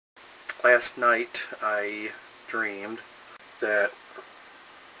Last night I dreamed that,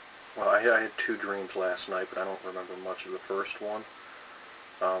 well, I had two dreams last night, but I don't remember much of the first one.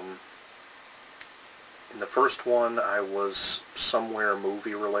 In the first one I was somewhere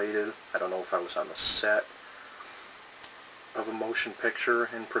movie related. I don't know if I was on the set of a motion picture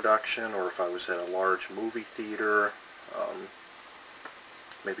in production or if I was at a large movie theater,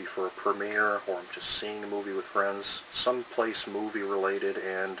 maybe for a premiere, or I'm just seeing a movie with friends, someplace movie related.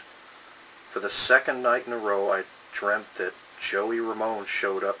 And for the second night in a row I dreamt that Joey Ramone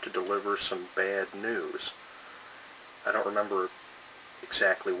showed up to deliver some bad news. I don't remember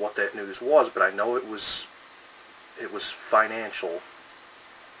exactly what that news was, but I know it was financial.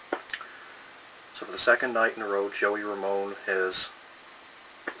 So for the second night in a row, Joey Ramone has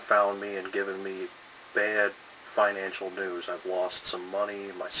found me and given me bad financial news. I've lost some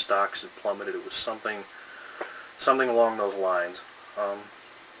money, my stocks had plummeted. It was something along those lines.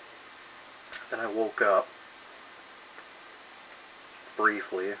 Then I woke up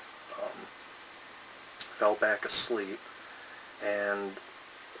briefly, fell back asleep, and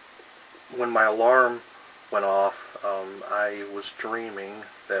when my alarm went off, I was dreaming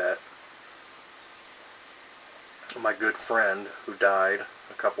that my good friend who died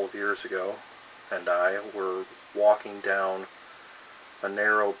a couple of years ago and I were walking down a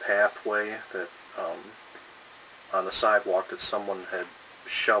narrow pathway that on the sidewalk that someone had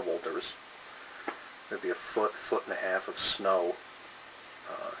shoveled. There was maybe a foot and a half of snow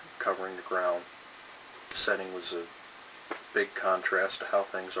covering the ground. The setting was a big contrast to how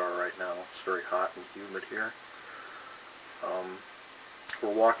things are right now. It's very hot and humid here.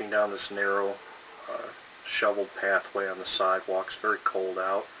 We're walking down this narrow shoveled pathway on the sidewalk. It's very cold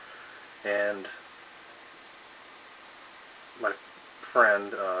out, and my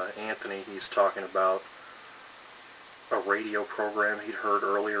friend Anthony, he's talking about a radio program he'd heard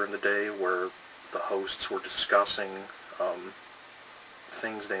earlier in the day where the hosts were discussing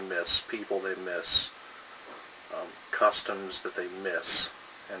things they miss, people they miss, customs that they miss.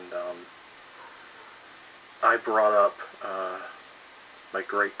 And I brought up my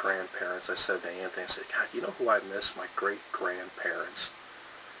great-grandparents. I said to Anthony, I said, God, you know who I miss? My great-grandparents.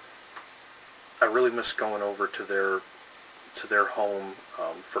 I really miss going over to their home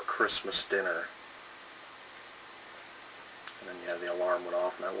for Christmas dinner. And then, yeah, the alarm went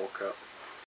off and I woke up.